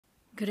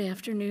Good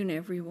afternoon,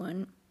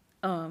 everyone.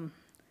 I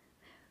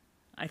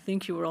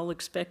think you were all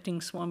expecting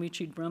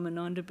Swamiji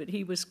Brahmananda, but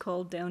he was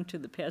called down to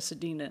the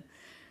Pasadena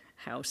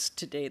house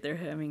today. They're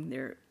having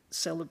their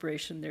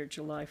celebration, their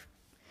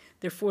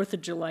 4th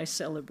of July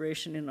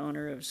celebration in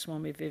honor of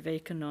Swami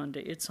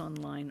Vivekananda. It's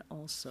online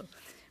also,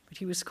 but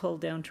he was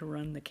called down to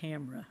run the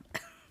camera.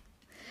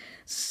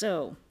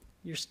 So,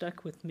 you're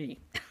stuck with me.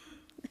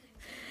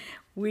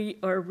 We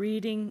are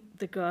reading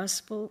the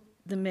Gospel,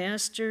 the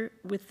Master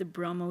with the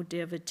Brahmo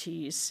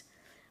devotees,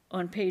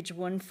 on page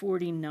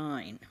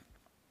 149.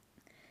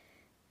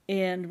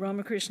 And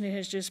Ramakrishna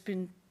has just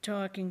been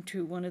talking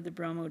to one of the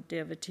Brahmo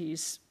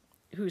devotees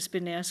who's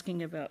been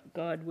asking about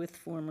God with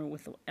form or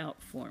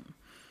without form.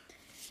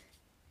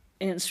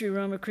 And Sri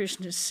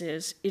Ramakrishna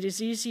says, it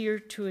is easier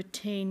to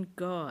attain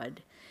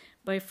God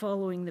by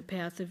following the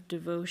path of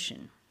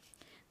devotion.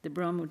 The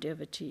Brahmo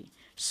devotee,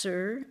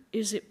 Sir,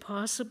 is it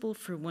possible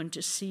for one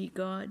to see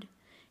God?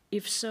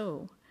 If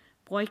so,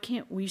 why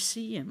can't we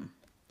see him?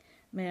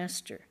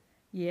 Master,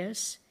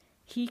 yes,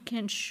 he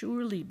can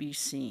surely be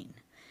seen.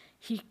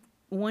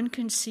 One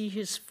can see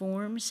his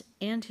forms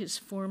and his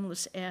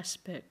formless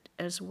aspect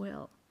as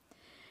well.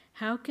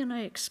 How can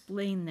I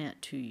explain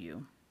that to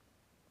you?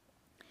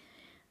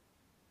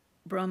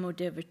 Brahmo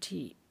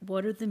devotee,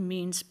 what are the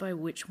means by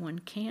which one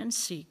can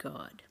see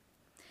God?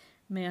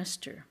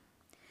 Master,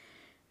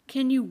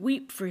 can you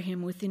weep for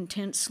him with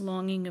intense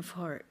longing of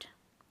heart?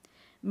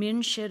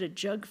 Men shed a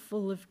jug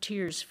full of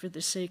tears for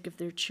the sake of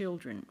their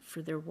children,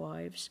 for their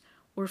wives,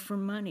 or for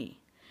money.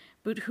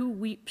 But who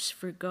weeps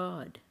for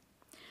God?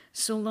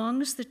 So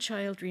long as the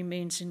child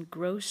remains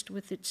engrossed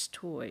with its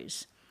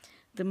toys,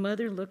 the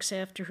mother looks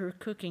after her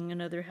cooking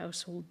and other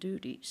household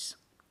duties.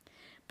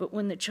 But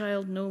when the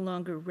child no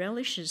longer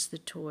relishes the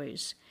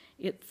toys,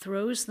 it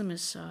throws them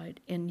aside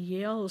and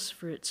yells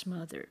for its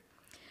mother.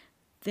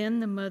 Then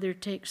the mother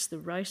takes the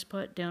rice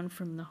pot down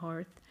from the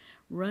hearth,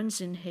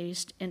 runs in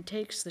haste, and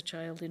takes the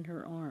child in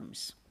her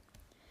arms.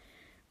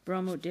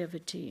 Brahmo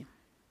devotee,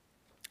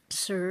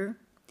 Sir,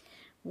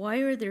 why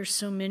are there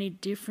so many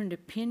different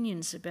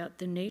opinions about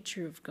the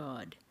nature of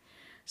God?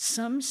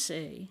 Some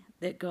say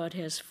that God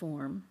has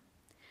form,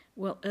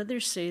 while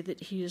others say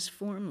that he is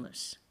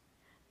formless.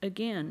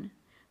 Again,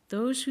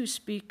 those who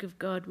speak of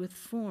God with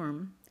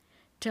form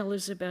tell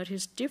us about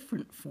his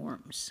different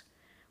forms.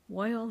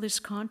 Why all this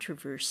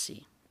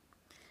controversy?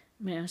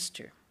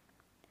 Master,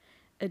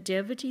 a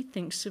devotee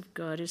thinks of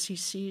God as he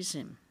sees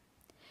him.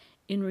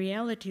 In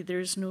reality, there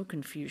is no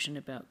confusion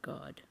about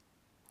God.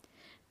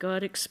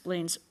 God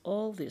explains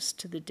all this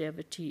to the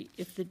devotee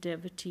if the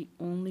devotee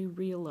only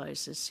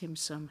realizes him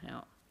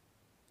somehow.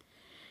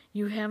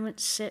 You haven't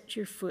set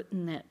your foot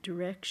in that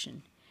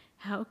direction.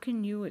 How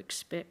can you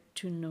expect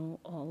to know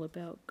all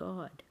about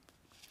God?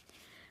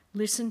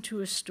 Listen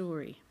to a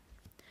story.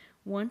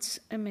 Once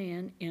a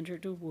man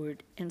entered a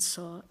wood and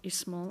saw a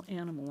small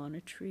animal on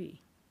a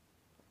tree.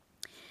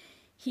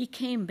 He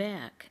came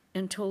back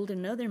and told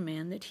another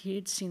man that he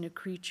had seen a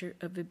creature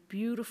of a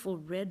beautiful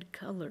red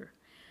color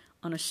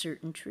on a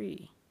certain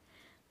tree.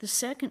 The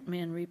second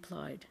man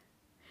replied,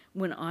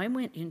 When I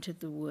went into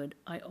the wood,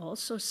 I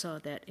also saw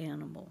that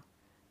animal.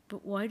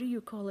 But why do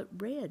you call it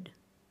red?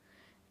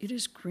 It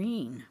is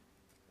green.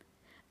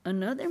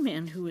 Another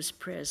man who was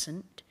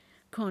present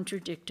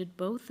contradicted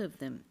both of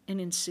them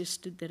and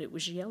insisted that it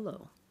was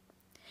yellow.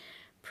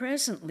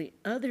 Presently,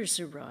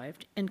 others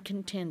arrived and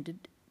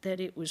contended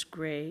that it was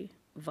gray,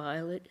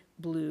 violet,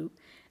 blue,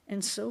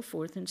 and so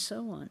forth and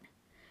so on.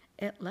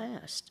 At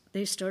last,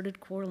 they started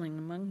quarreling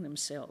among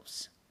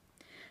themselves.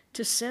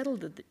 To settle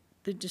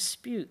the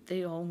dispute,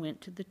 they all went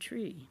to the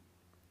tree.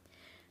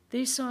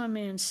 They saw a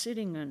man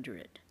sitting under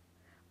it.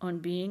 On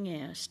being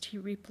asked, he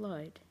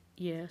replied,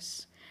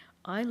 Yes,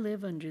 I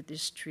live under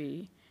this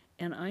tree,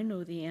 and I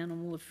know the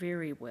animal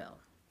very well.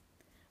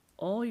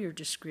 All your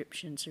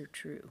descriptions are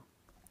true.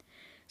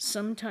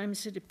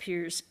 Sometimes it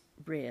appears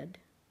red,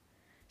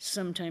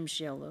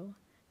 sometimes yellow,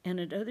 and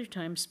at other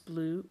times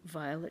blue,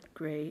 violet,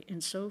 gray,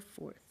 and so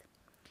forth.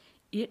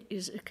 It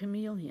is a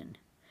chameleon,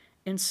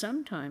 and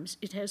sometimes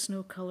it has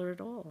no color at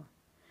all.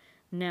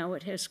 Now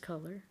it has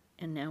color,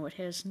 and now it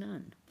has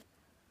none.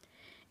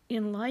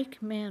 In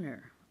like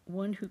manner,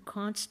 one who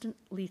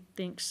constantly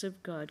thinks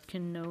of God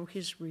can know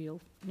his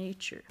real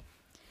nature.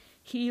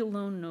 He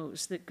alone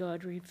knows that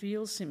God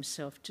reveals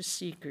himself to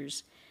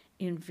seekers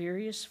in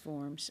various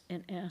forms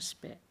and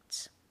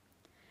aspects.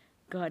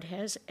 God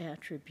has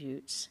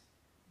attributes,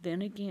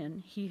 then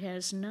again, he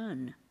has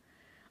none.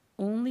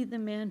 Only the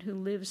man who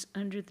lives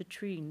under the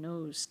tree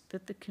knows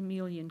that the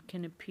chameleon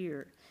can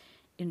appear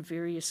in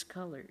various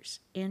colors,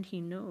 and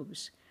he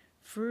knows,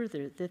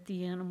 further, that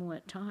the animal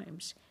at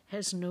times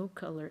has no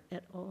color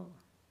at all.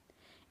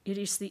 It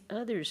is the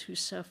others who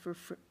suffer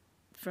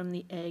from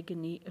the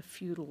agony of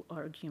futile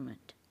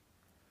argument.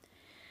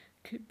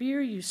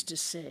 Kabir used to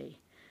say,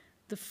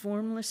 The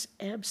formless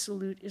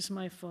absolute is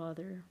my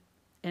father,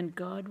 and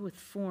God with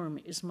form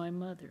is my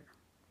mother.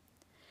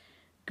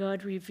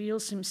 God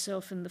reveals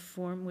himself in the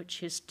form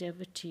which his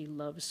devotee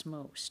loves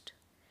most.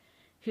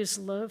 His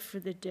love for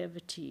the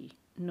devotee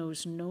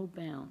knows no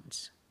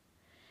bounds.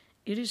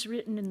 It is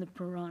written in the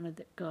Purana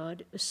that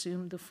God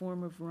assumed the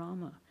form of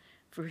Rama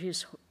for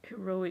his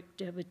heroic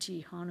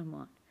devotee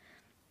Hanuman.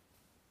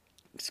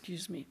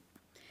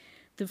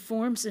 The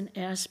forms and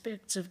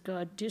aspects of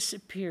God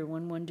disappear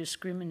when one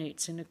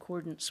discriminates in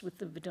accordance with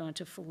the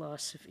Vedanta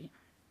philosophy.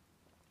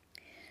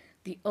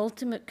 The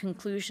ultimate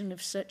conclusion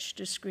of such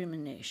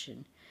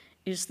discrimination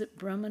is that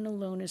Brahman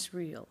alone is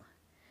real,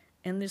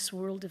 and this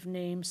world of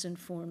names and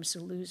forms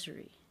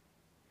illusory.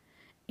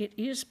 It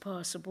is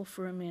possible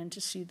for a man to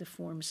see the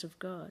forms of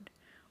God,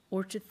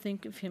 or to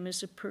think of him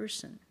as a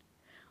person,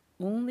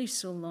 only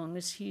so long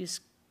as he is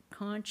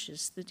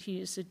conscious that he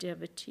is a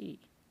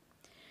devotee.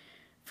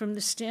 From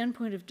the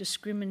standpoint of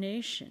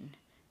discrimination,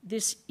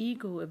 this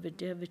ego of a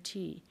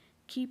devotee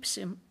keeps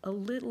him a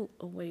little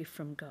away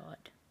from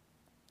God.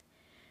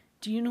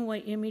 Do you know why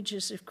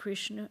images of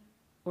Krishna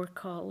or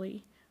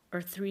Kali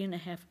are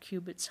 3.5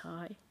 cubits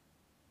high?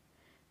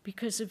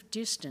 Because of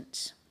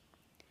distance.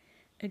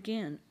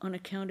 Again, on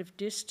account of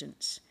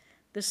distance,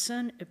 the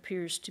sun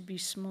appears to be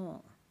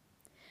small.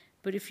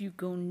 But if you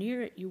go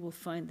near it, you will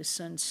find the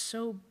sun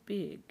so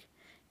big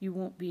you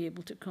won't be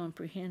able to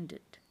comprehend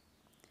it.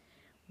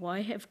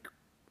 Why have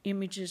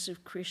images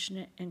of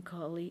Krishna and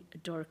Kali a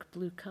dark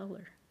blue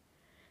color?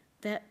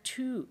 That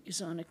too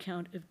is on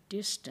account of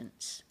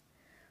distance,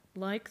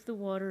 like the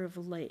water of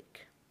a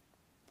lake,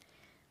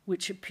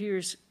 which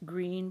appears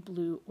green,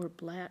 blue, or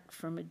black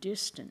from a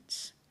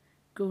distance.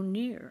 Go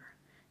near.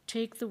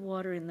 Take the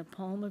water in the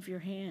palm of your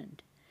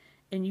hand,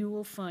 and you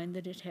will find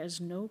that it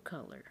has no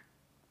color.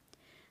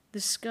 The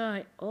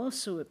sky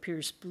also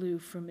appears blue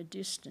from a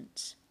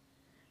distance.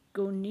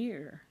 Go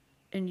near,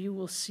 and you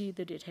will see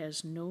that it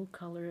has no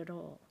color at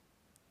all.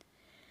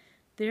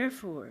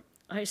 Therefore,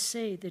 I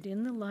say that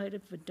in the light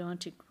of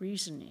Vedantic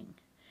reasoning,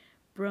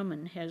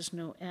 Brahman has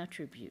no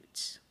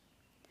attributes.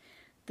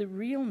 The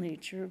real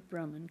nature of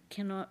Brahman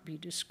cannot be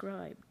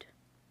described.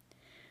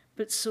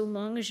 But so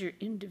long as your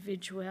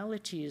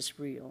individuality is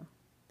real,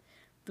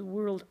 the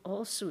world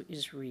also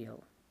is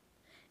real,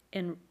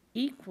 and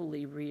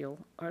equally real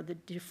are the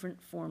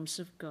different forms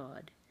of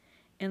God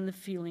and the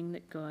feeling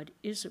that God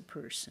is a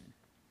person.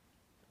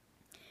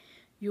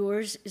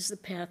 Yours is the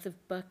path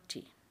of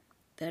bhakti.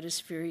 That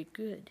is very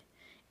good.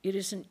 It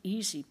is an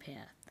easy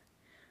path.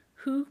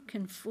 Who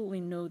can fully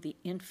know the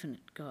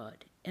infinite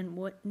God, and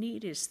what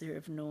need is there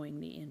of knowing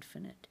the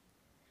infinite?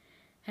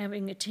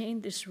 Having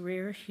attained this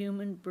rare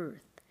human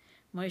birth,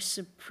 my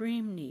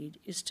supreme need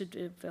is to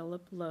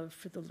develop love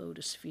for the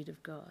lotus feet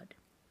of God.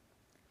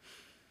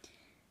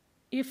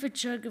 If a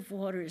jug of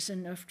water is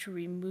enough to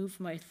remove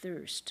my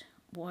thirst,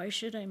 why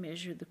should I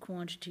measure the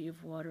quantity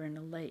of water in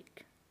a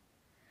lake?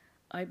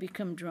 I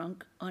become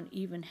drunk on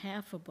even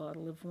half a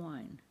bottle of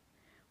wine.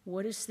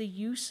 What is the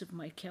use of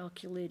my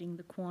calculating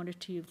the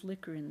quantity of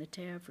liquor in the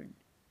tavern?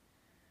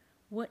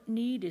 What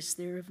need is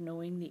there of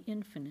knowing the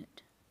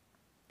infinite?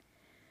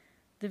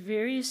 The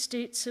various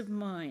states of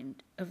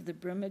mind of the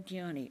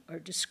Brahmagyani are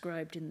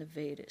described in the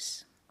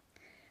Vedas.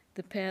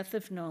 The path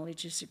of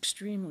knowledge is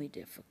extremely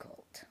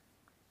difficult.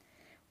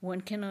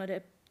 One cannot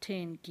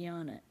obtain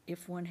jnana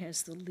if one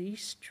has the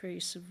least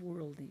trace of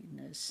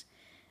worldliness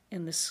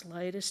and the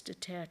slightest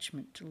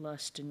attachment to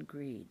lust and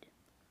greed.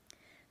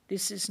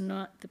 This is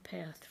not the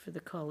path for the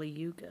Kali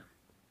Yuga.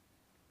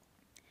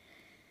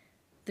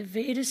 The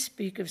Vedas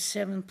speak of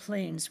 7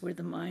 planes where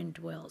the mind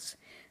dwells.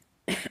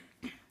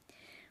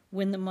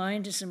 When the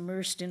mind is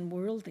immersed in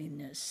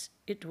worldliness,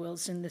 it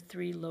dwells in the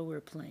 3 lower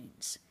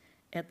planes,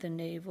 at the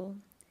navel,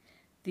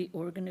 the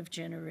organ of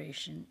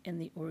generation, and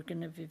the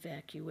organ of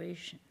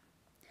evacuation.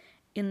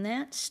 In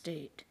that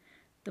state,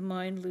 the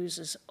mind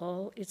loses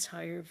all its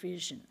higher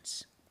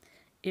visions.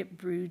 It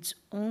broods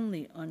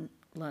only on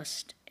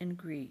lust and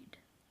greed.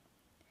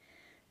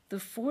 The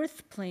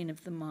 4th plane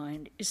of the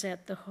mind is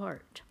at the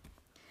heart.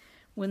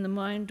 When the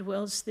mind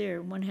dwells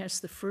there, one has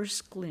the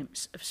first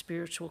glimpse of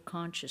spiritual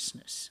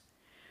consciousness.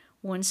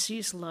 One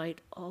sees light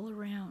all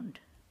around.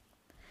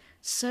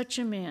 Such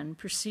a man,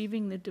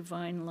 perceiving the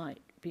divine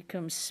light,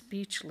 becomes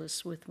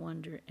speechless with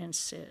wonder and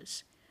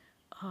says,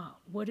 "Ah,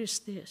 what is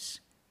this?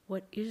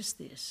 What is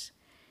this?"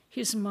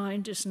 His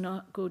mind does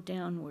not go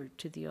downward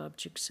to the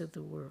objects of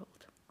the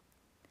world.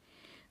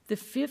 The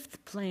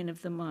 5th plane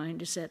of the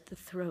mind is at the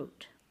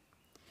throat.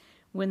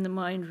 When the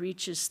mind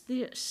reaches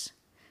this,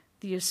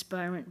 the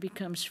aspirant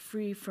becomes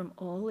free from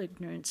all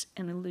ignorance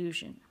and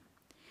illusion.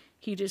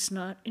 He does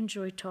not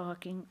enjoy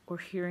talking or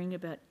hearing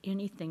about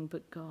anything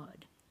but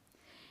God.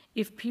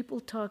 If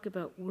people talk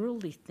about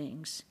worldly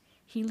things,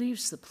 he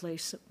leaves the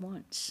place at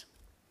once.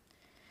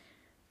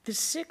 The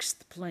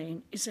 6th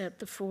plane is at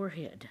the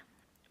forehead.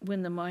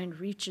 When the mind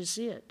reaches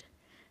it,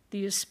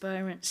 the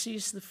aspirant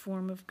sees the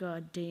form of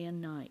God day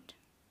and night.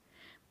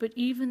 But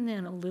even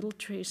then, a little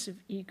trace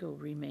of ego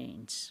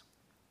remains.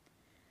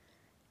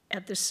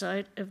 At the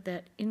sight of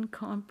that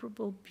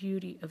incomparable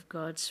beauty of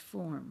God's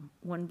form,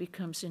 one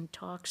becomes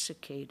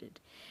intoxicated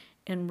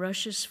and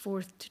rushes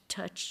forth to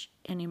touch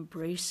and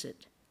embrace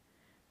it,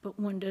 but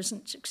one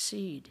doesn't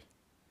succeed.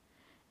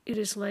 It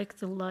is like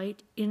the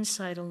light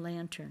inside a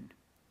lantern.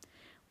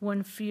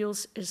 One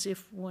feels as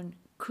if one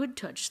could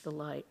touch the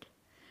light,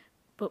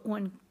 but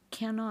one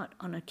cannot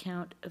on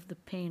account of the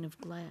pane of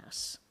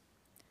glass.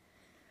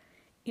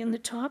 In the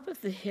top of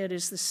the head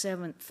is the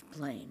seventh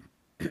plane.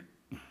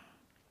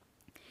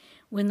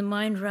 When the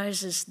mind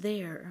rises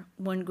there,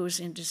 one goes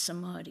into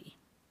samadhi.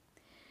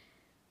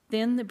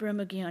 Then the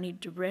Brahmagyani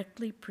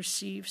directly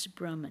perceives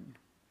Brahman,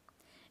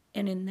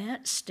 and in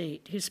that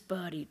state his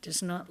body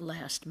does not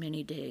last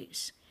many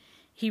days.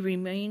 He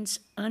remains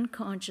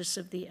unconscious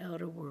of the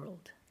outer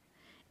world.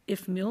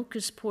 If milk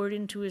is poured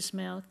into his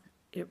mouth,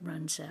 it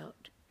runs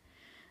out.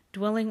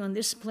 Dwelling on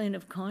this plane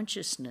of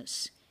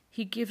consciousness,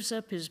 he gives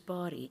up his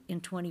body in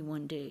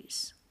 21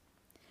 days.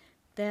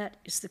 That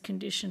is the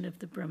condition of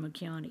the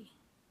Brahmagyani.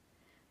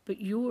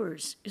 But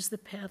yours is the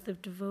path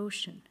of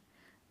devotion.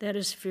 That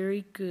is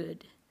very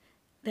good.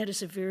 That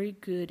is a very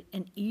good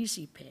and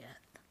easy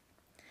path.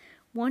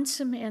 Once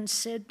a man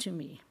said to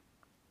me,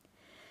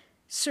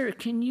 "Sir,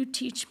 can you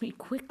teach me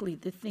quickly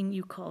the thing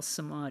you call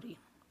samadhi?"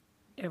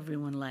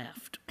 Everyone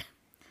laughed.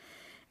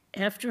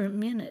 After a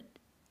man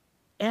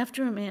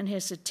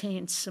has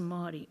attained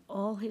samadhi,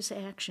 all his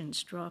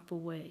actions drop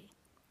away.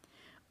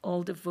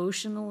 All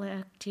devotional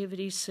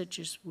activities such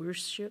as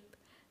worship,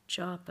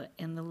 japa,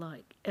 and the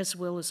like, as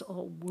well as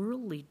all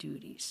worldly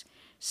duties,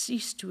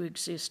 cease to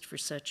exist for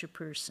such a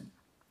person.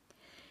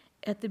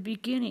 At the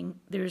beginning,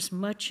 there is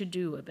much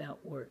ado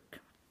about work.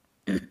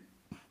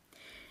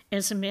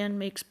 As a man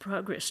makes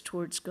progress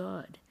towards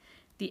God,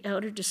 the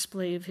outer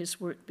display of his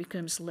work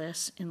becomes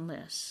less and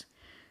less,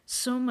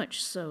 so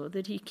much so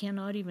that he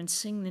cannot even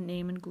sing the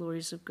name and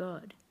glories of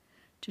God,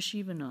 to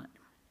Shivanat.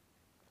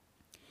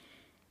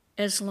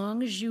 As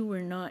long as you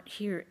were not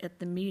here at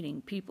the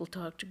meeting, people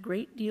talked a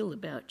great deal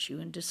about you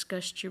and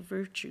discussed your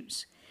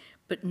virtues,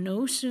 but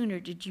no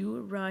sooner did you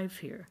arrive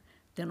here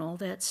than all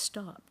that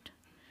stopped.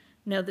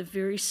 Now the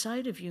very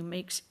sight of you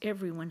makes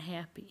everyone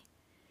happy.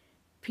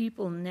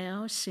 People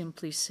now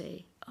simply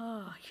say,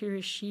 "Ah, here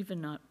is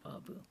Shivanath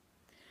Babu."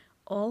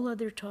 All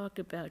other talk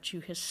about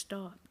you has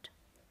stopped.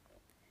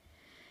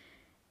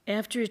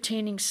 After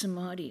attaining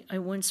samadhi, I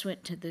once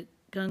went to the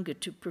Ganga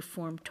to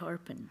perform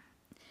tarpan.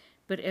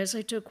 But as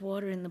I took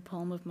water in the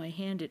palm of my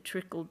hand, it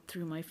trickled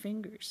through my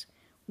fingers.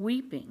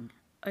 Weeping,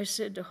 I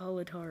said to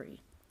Haladhari,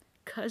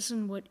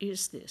 "Cousin, what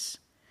is this?"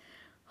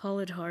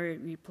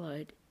 Haladhari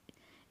replied,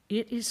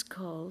 "It is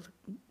called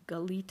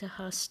Galita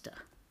Hasta,"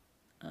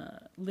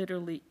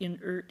 literally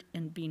inert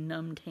and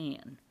benumbed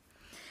hand,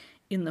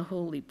 in the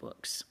holy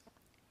books.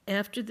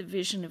 After the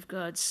vision of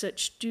God,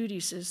 such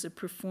duties as the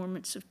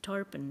performance of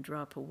tarpan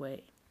drop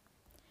away.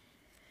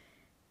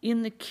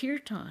 In the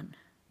kirtan,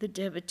 the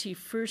devotee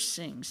first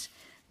sings,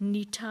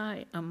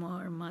 "Nitai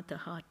Amar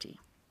Matahati."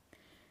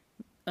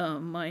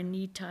 My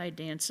Nitai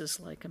dances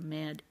like a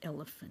mad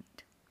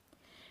elephant.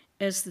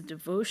 As the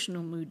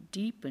devotional mood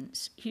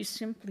deepens, he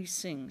simply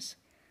sings,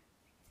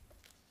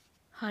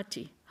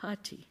 "Hati,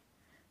 Hati."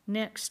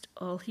 Next,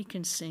 all he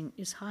can sing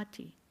is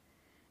Hati.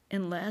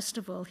 And last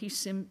of all, he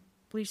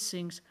simply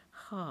sings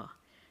Ha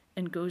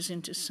and goes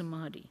into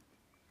samadhi.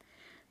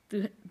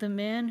 The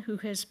man who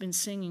has been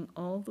singing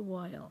all the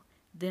while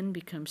then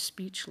becomes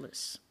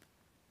speechless.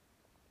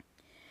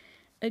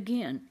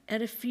 Again,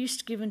 at a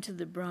feast given to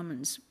the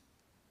Brahmins,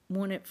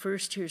 one at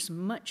first hears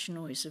much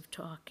noise of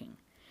talking.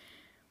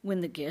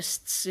 When the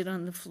guests sit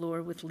on the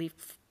floor with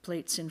leaf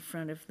plates in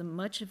front of them,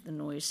 much of the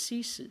noise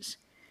ceases.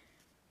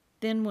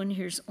 Then one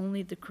hears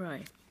only the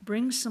cry,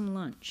 "Bring some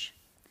lunch."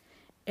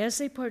 As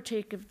they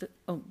partake of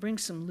bring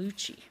some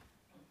luchi.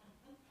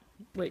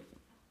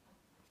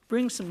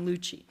 Bring some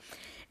luchi.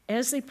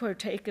 As they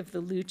partake of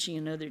the luchi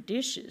and other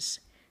dishes,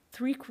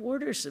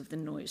 3/4 of the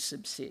noise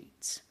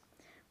subsides.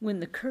 When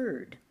the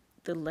curd,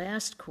 the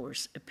last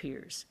course,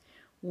 appears,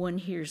 one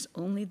hears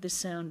only the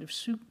sound of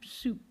soup,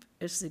 soup,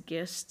 as the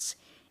guests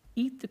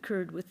eat the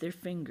curd with their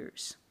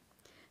fingers.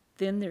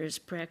 Then there is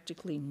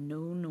practically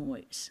no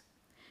noise.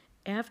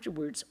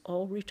 Afterwards,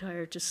 all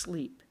retire to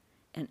sleep,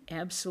 and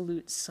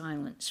absolute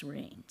silence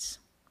reigns.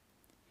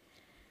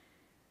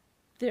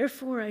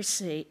 Therefore, I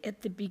say,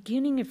 at the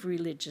beginning of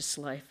religious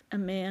life, a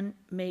man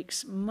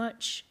makes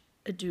much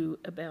ado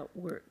about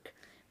work,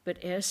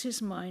 but as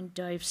his mind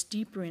dives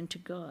deeper into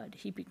God,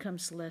 he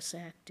becomes less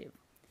active.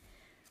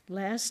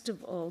 Last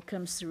of all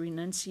comes the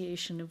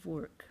renunciation of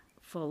work,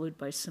 followed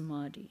by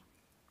samadhi.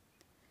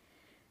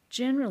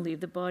 Generally,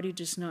 the body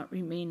does not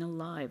remain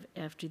alive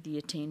after the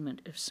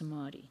attainment of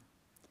samadhi.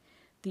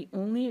 The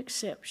only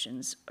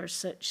exceptions are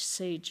such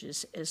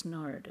sages as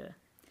Narada,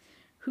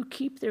 who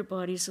keep their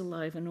bodies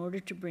alive in order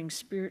to bring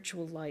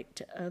spiritual light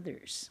to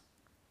others.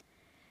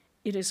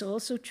 It is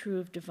also true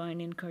of divine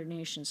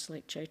incarnations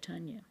like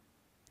Chaitanya.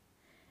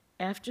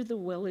 After the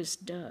well is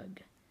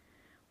dug,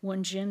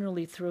 one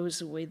generally throws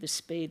away the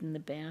spade and the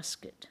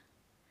basket,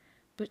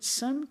 but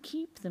some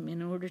keep them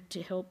in order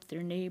to help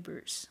their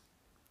neighbors.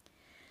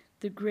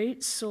 The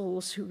great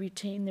souls who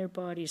retain their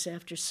bodies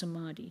after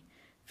samadhi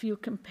feel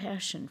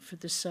compassion for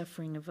the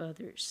suffering of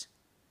others.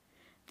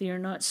 They are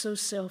not so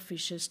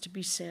selfish as to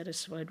be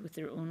satisfied with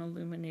their own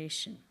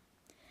illumination.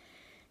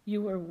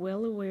 You are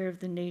well aware of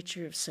the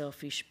nature of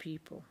selfish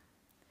people.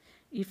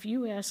 If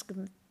you ask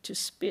them to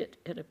spit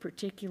at a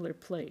particular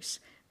place,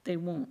 they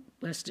won't,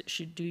 lest it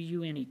should do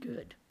you any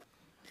good.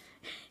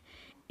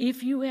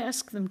 If you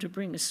ask them to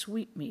bring a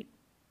sweetmeat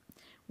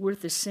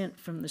worth a cent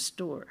from the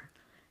store,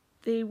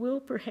 they will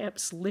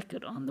perhaps lick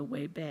it on the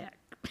way back.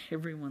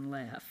 Everyone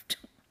laughed.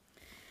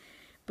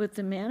 But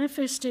the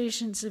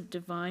manifestations of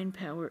divine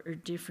power are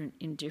different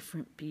in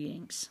different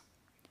beings.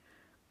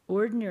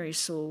 Ordinary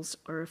souls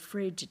are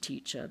afraid to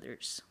teach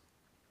others.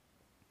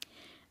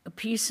 A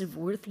piece of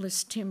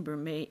worthless timber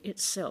may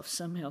itself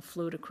somehow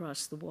float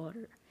across the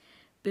water,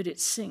 but it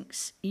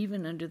sinks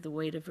even under the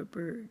weight of a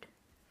bird.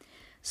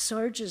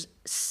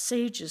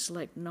 Sages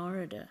like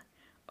Narada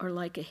are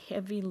like a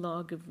heavy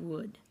log of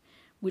wood,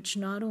 which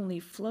not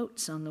only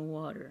floats on the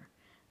water,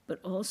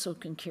 but also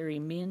can carry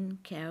men,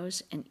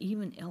 cows, and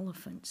even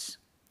elephants.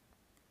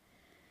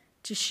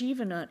 To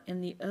Shivanat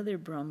and the other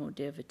Brahmo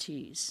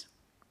devotees,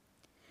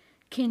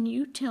 can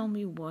you tell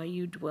me why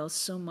you dwell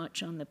so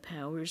much on the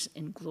powers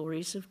and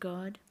glories of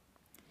God?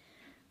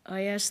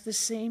 I asked the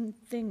same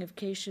thing of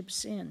Keshav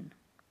Sen.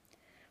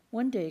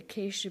 One day,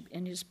 Keshav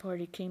and his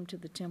party came to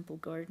the temple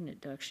garden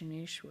at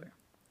Dakshineshwar.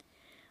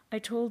 I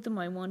told them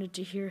I wanted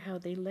to hear how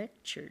they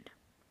lectured.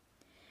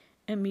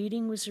 A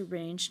meeting was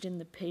arranged in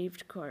the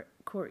paved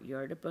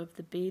courtyard above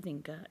the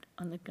bathing ghat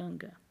on the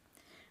Ganga,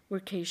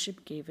 where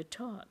Keshav gave a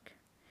talk.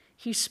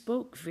 He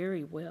spoke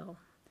very well.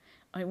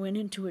 I went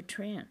into a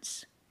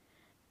trance.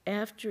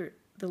 After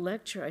the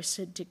lecture, I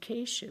said to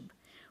Keshav,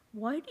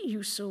 "Why do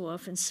you so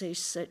often say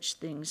such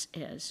things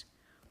as,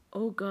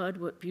 'O God,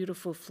 what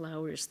beautiful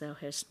flowers thou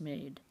hast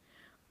made.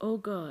 O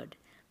God,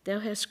 thou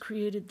hast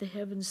created the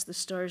heavens, the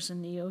stars,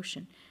 and the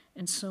ocean,'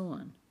 and so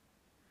on?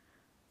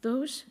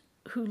 Those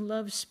who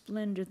love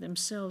splendor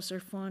themselves are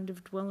fond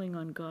of dwelling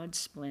on God's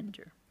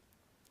splendor.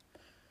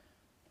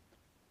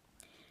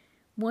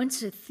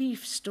 Once a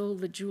thief stole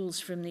the jewels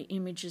from the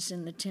images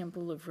in the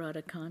temple of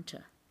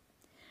Radhakanta.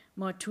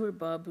 Mathur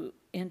Babu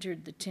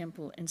entered the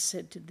temple and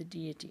said to the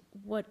deity,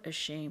 'What a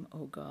shame,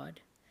 O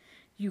God.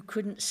 You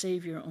couldn't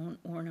save your own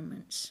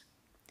ornaments.'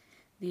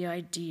 'The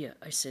idea,'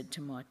 I said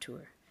to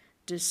Mathur.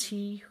 'Does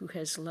he who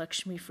has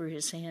Lakshmi for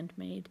his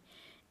handmaid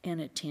and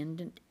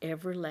attendant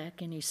ever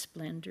lack any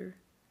splendor?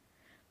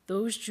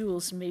 Those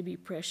jewels may be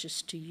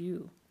precious to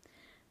you,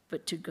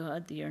 but to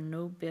God they are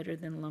no better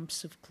than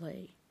lumps of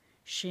clay.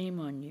 Shame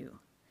on you.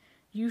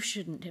 You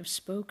shouldn't have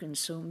spoken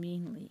so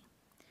meanly.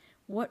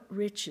 What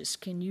riches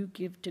can you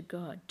give to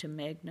God to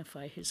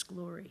magnify his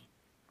glory?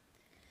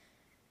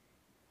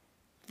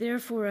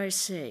 Therefore I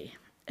say,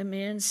 a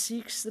man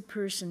seeks the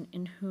person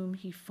in whom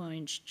he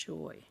finds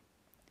joy.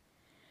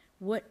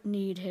 What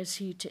need has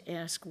he to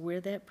ask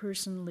where that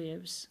person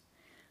lives,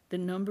 the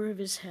number of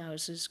his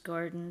houses,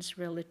 gardens,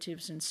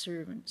 relatives, and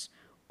servants,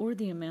 or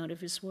the amount of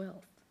his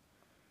wealth?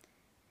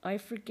 I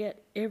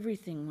forget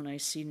everything when I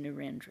see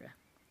Narendra.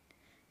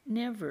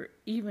 Never,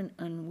 even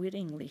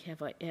unwittingly,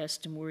 have I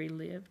asked him where he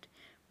lived,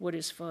 what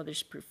his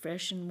father's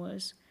profession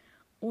was,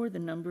 or the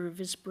number of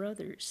his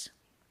brothers.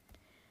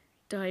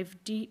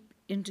 Dive deep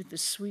into the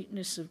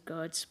sweetness of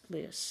God's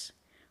bliss.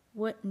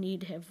 What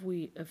need have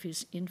we of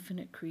his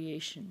infinite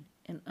creation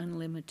and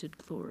unlimited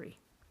glory?'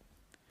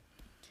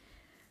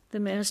 The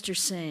Master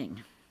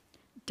sang,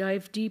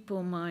 'Dive deep,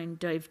 O mind,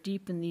 dive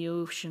deep in the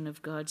ocean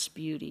of God's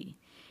beauty.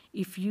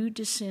 If you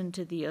descend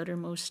to the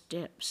uttermost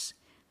depths,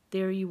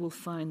 there you will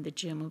find the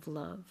gem of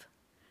love.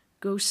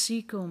 Go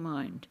seek, O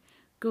mind,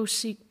 go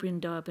seek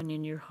Vrindavan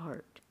in your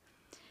heart,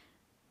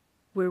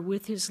 where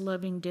with his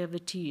loving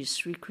devotees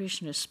Sri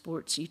Krishna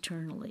sports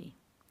eternally.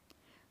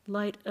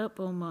 Light up,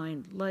 O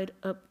mind, light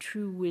up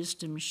true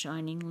wisdom's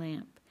shining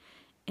lamp,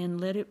 and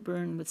let it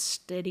burn with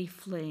steady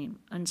flame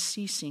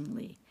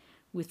unceasingly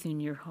within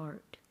your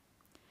heart.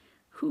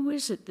 Who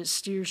is it that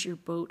steers your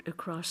boat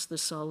across the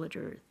solid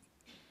earth?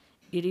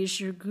 It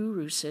is your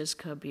Guru, says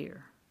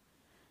Kabir.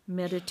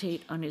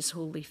 Meditate on his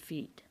holy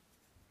feet.'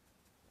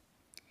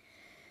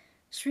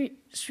 Sri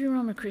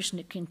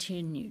Ramakrishna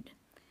continued,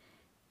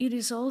 'It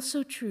is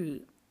also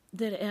true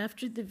that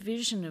after the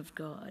vision of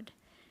God,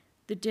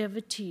 the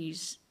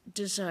devotees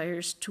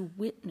desires to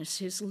witness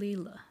his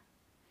Leela.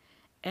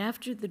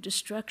 After the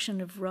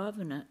destruction of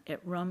Ravana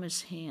at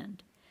Rama's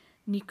hand,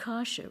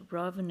 Nikasha,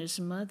 Ravana's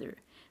mother,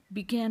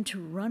 began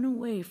to run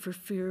away for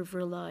fear of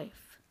her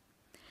life.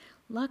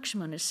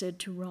 Lakshmana said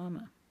to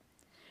Rama,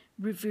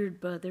 'Revered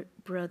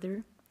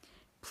brother,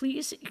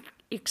 please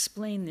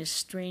explain this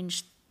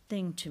strange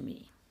thing to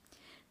me.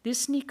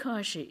 This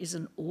Nikasha is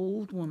an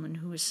old woman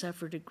who has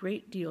suffered a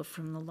great deal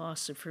from the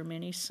loss of her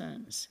many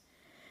sons,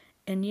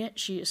 and yet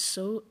she is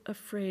so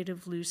afraid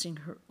of losing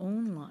her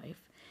own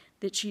life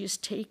that she is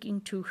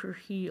taking to her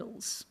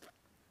heels.'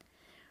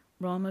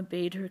 Rama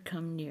bade her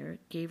come near,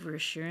 gave her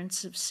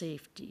assurance of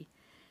safety,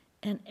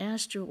 and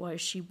asked her why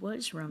she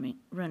was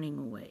running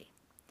away.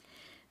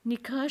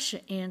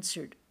 Nikasha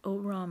answered, 'O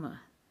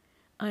Rama,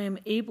 I am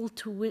able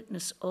to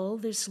witness all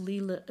this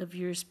Leela of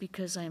yours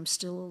because I am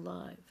still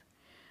alive.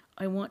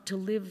 I want to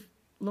live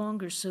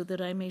longer so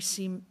that I may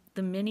see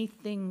the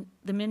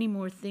many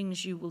more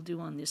things you will do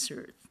on this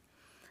earth.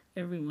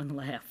 Everyone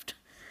laughed.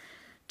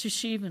 To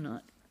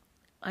Shivanath,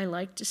 I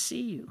like to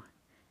see you.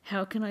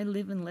 How can I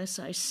live unless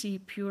I see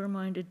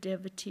pure-minded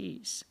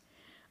devotees?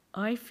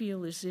 I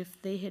feel as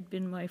if they had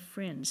been my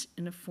friends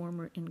in a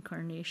former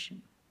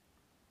incarnation.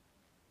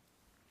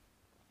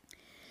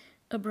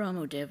 A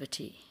Brahmo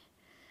devotee.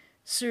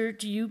 Sir,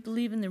 do you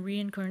believe in the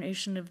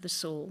reincarnation of the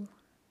soul?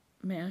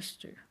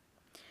 Master.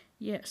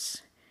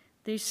 Yes,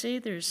 they say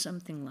there is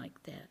something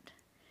like that.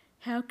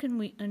 How can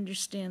we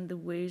understand the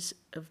ways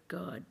of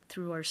God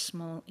through our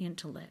small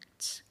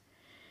intellects?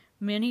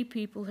 Many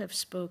people have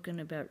spoken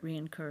about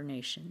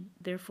reincarnation,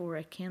 therefore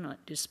I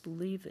cannot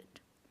disbelieve it.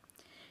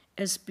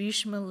 As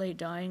Bhishma lay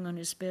dying on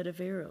his bed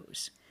of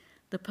arrows,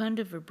 the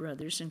Pandava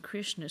brothers and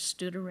Krishna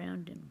stood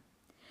around him.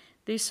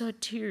 They saw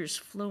tears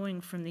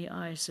flowing from the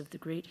eyes of the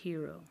great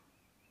hero.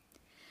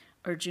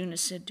 Arjuna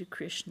said to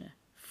Krishna,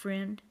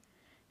 Friend,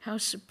 how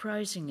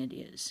surprising it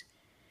is.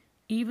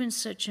 Even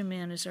such a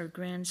man as our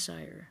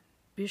grandsire,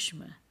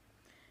 Bhishma,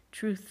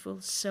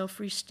 truthful,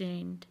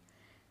 self-restrained,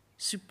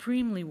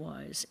 supremely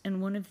wise,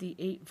 and one of the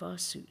 8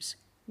 Vasus,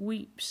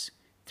 weeps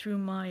through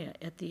Maya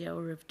at the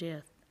hour of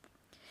death.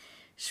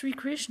 Sri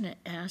Krishna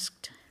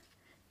asked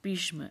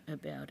Bhishma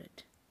about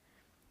it.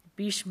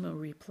 Bhishma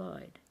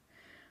replied,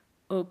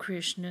 O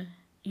Krishna,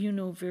 you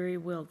know very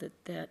well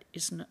that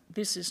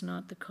this is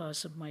not the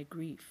cause of my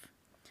grief.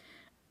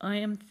 I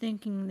am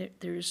thinking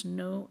that there is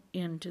no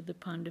end to the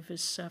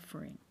Pandavas'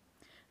 suffering,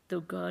 though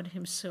God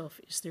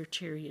himself is their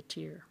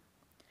charioteer.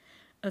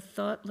 A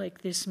thought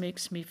like this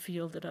makes me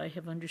feel that I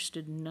have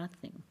understood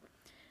nothing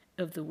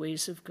of the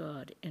ways of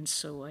God, and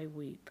so I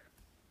weep.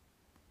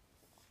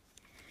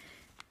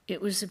 It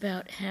was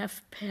about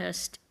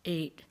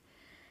 8:30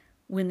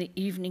 when the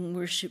evening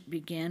worship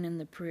began in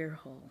the prayer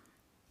hall.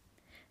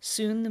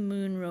 Soon the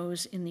moon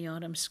rose in the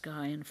autumn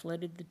sky and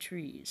flooded the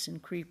trees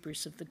and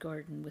creepers of the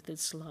garden with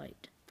its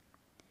light.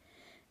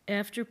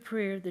 After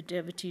prayer, the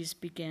devotees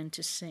began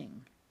to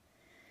sing.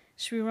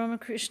 Sri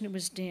Ramakrishna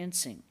was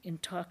dancing,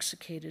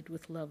 intoxicated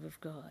with love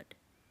of God.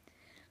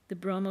 The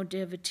Brahmo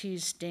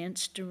devotees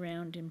danced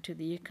around him to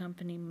the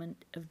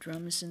accompaniment of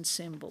drums and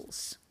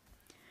cymbals.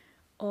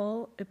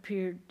 All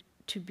appeared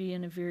to be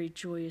in a very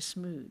joyous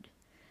mood.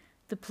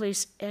 The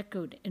place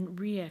echoed and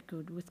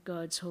re-echoed with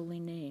God's holy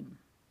name.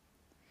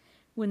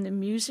 When the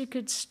music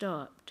had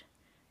stopped,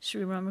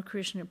 Sri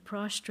Ramakrishna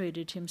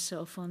prostrated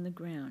himself on the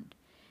ground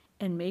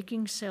and,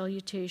 making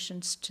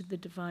salutations to the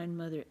Divine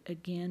Mother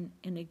again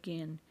and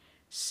again,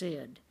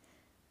 said,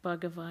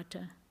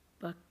 Bhagavata,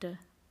 Bhakta,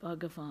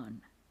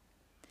 Bhagavan.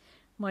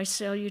 My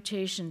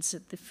salutations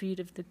at the feet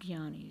of the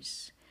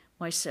Jnanis,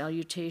 my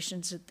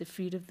salutations at the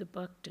feet of the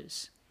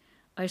Bhaktas.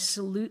 I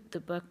salute the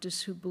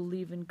Bhaktas who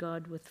believe in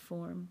God with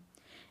form,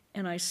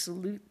 and I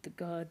salute the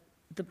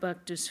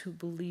Bhaktas who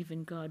believe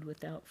in God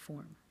without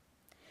form.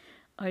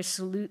 I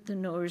salute the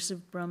knowers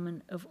of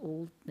Brahman of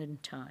olden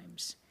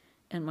times,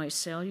 and my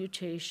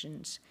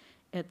salutations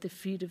at the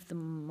feet of the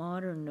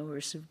modern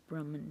knowers of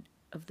Brahman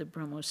of the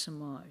Brahmo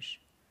Samaj.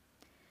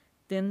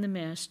 Then the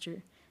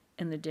master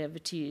and the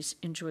devotees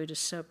enjoyed a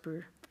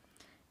supper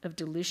of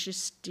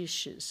delicious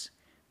dishes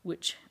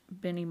which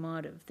Beni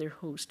Madhav, their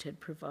host, had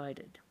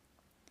provided.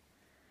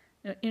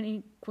 Now,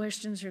 any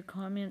questions or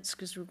comments?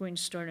 Because we're going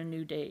to start a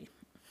new day.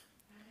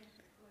 I have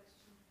a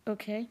question.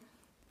 Okay.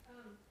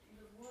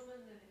 The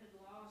woman that had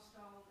lost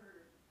all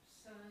her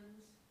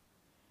sons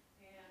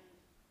and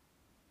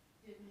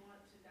didn't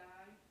want to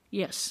die,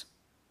 Yes.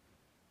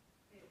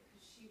 because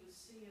she was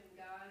seeing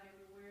God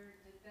everywhere,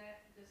 does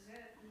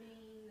that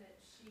mean that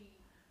she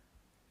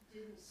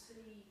didn't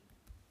see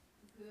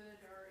good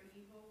or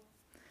evil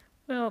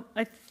Well,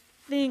 I or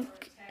think,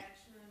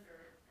 attachment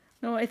or?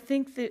 no, I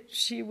think that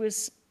she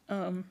was,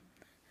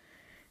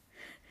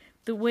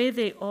 the way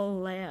they all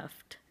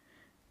laughed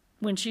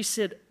when she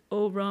said,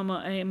 Oh,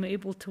 Rama, I am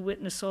able to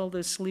witness all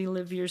this Leela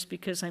of yours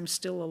because I'm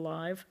still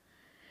alive.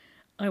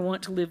 I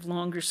want to live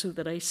longer so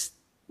that I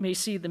may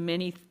see the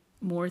many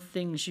more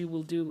things you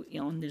will do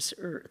on this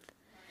earth.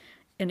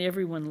 And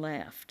everyone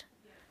laughed.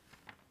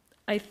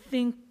 I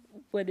think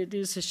what it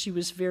is she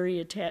was very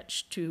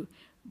attached to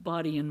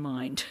body and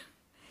mind.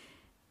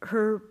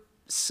 Her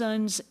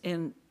sons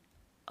and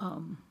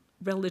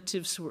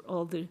relatives were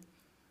all the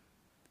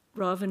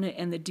Ravana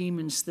and the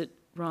demons that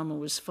Rama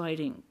was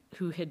fighting,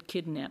 who had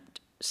kidnapped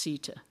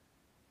Sita.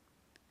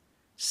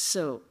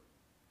 So,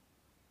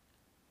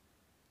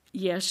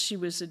 yes, she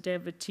was a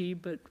devotee,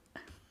 but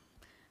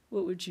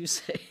what would you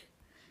say?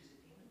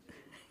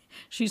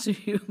 She's a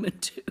human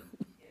too.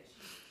 Yeah,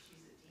 she's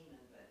a demon,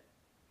 but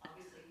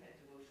obviously had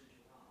devotion to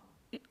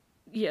Rama.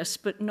 Yes,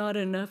 but not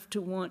enough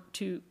to want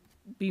to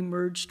be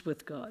merged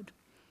with God.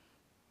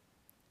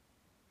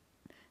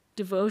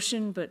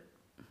 Devotion, but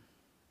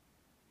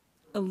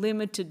a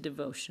limited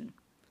devotion.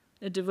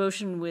 A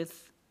devotion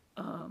with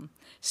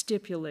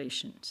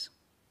stipulations,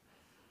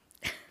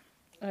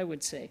 I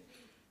would say.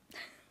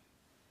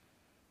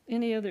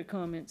 Any other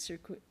comments or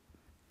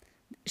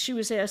she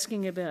was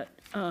asking about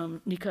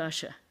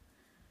Nikasha,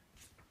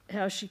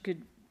 how she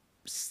could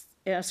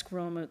ask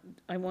Rama,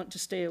 I want to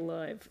stay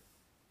alive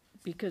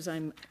because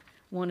I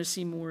want to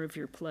see more of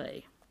your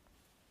play.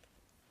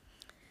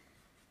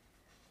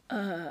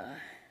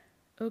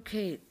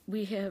 Okay,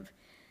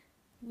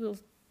 we'll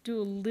do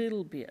a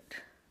little bit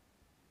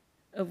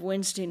of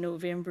Wednesday,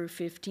 November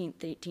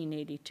 15th,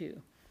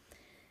 1882.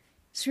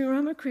 Sri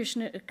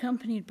Ramakrishna,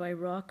 accompanied by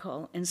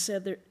Rakhal and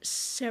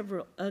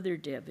several other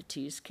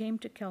devotees, came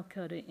to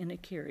Calcutta in a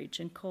carriage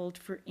and called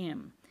for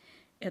M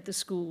at the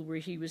school where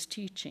he was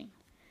teaching.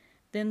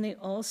 Then they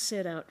all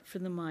set out for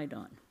the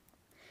Maidan.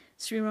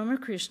 Sri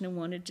Ramakrishna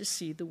wanted to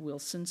see the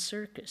Wilson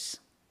Circus.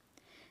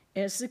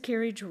 As the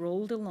carriage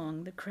rolled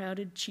along the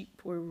crowded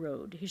Cheappoor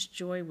road, his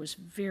joy was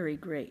very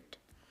great.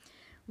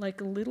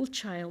 Like a little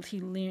child, he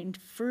leaned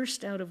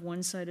first out of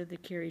one side of the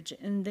carriage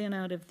and then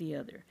out of the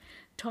other,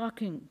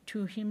 talking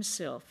to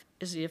himself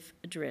as if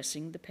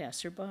addressing the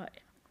passerby.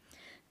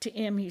 To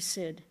M, he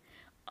said,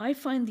 I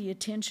find the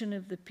attention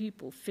of the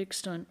people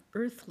fixed on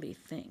earthly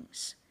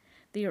things.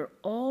 They are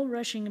all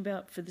rushing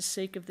about for the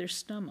sake of their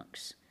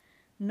stomachs.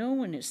 No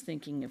one is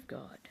thinking of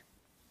God.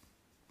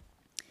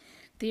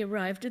 They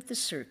arrived at the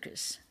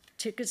circus.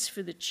 Tickets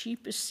for the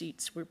cheapest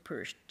seats were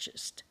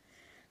purchased.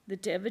 The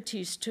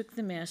devotees took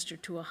the master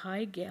to a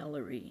high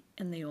gallery,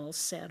 and they all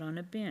sat on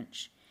a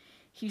bench.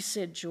 He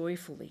said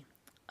joyfully,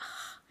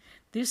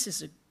 this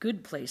is a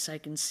good place. I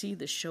can see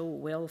the show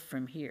well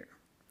from here.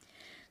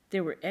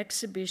 There were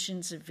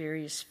exhibitions of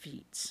various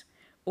feats.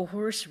 A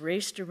horse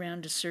raced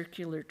around a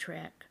circular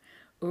track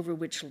over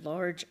which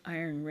large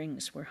iron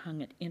rings were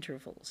hung at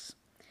intervals.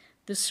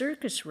 The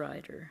circus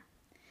rider,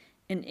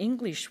 an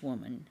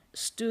Englishwoman,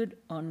 stood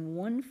on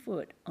one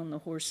foot on the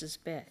horse's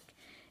back,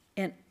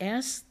 and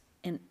as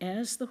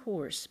the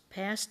horse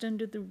passed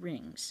under the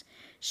rings,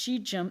 she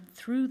jumped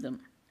through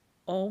them,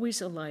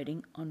 always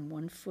alighting on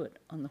one foot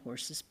on the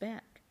horse's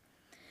back.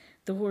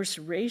 The horse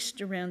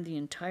raced around the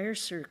entire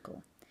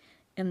circle,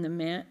 and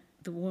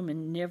the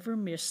woman never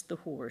missed the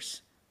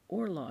horse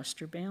or lost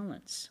her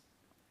balance.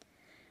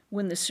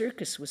 When the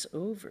circus was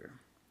over,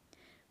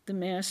 the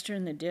master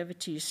and the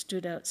devotees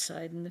stood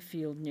outside in the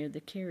field near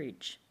the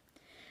carriage.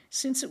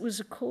 Since it was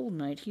a cold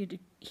night,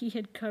 he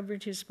had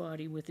covered his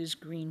body with his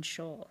green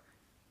shawl.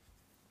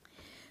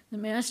 The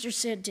master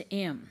said to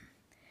M,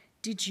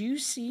 did you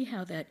see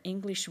how that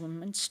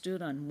Englishwoman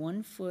stood on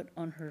one foot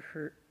on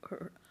her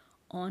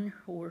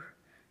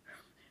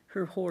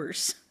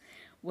horse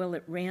while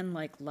it ran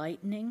like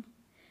lightning?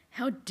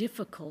 How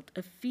difficult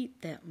a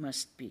feat that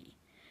must be.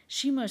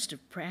 She must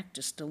have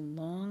practiced a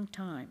long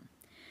time.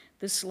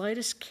 The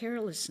slightest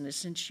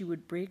carelessness and she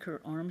would break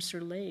her arms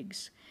or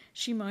legs.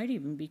 She might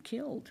even be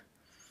killed.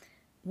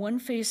 One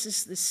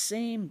faces the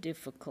same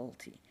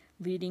difficulty,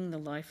 leading the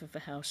life of a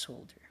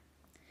householder.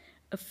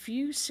 A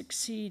few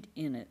succeed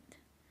in it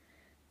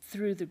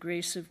through the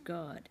grace of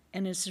God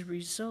and as a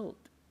result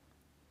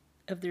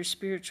of their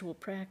spiritual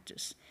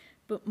practice,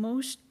 but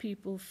most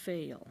people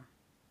fail.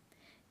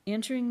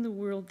 Entering the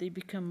world, they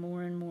become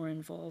more and more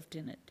involved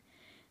in it.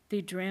 They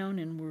drown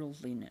in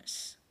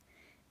worldliness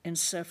and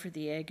suffer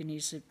the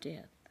agonies of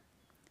death.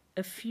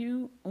 A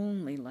few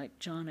only, like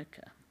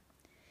Janaka,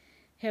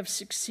 have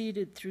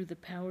succeeded through the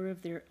power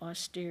of their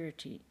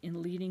austerity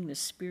in leading the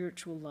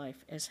spiritual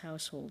life as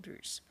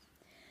householders.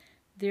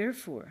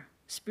 Therefore,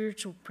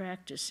 spiritual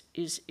practice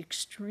is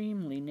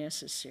extremely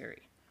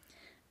necessary.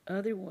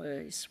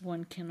 Otherwise,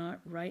 one cannot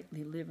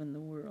rightly live in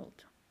the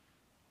world.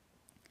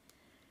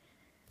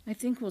 I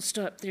think we'll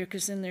stop there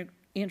because then they're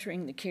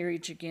entering the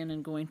carriage again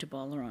and going to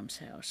Balaram's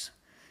house.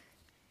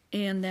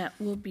 And that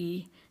will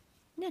be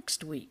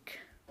next week,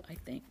 I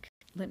think.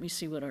 Let me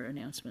see what our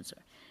announcements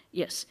are.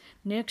 Yes,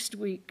 next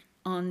week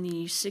on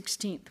the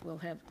 16th,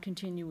 we'll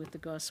continue with the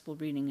gospel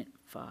reading at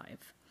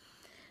 5.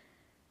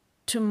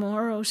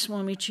 Tomorrow,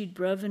 Swami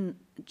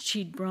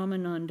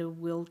Chidbrahmananda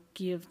will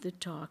give the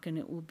talk, and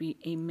it will be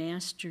a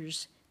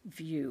master's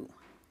view.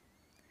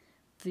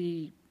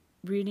 The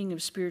reading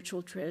of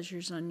spiritual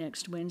treasures on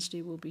next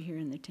Wednesday will be here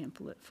in the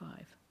temple at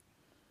 5.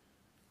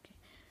 Okay.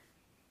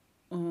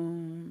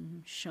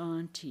 Om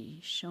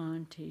Shanti,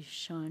 Shanti,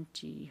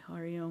 Shanti,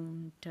 Hari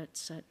Om Tat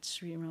Sat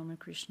Sri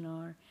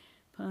Ramakrishna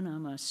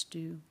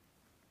Panamastu.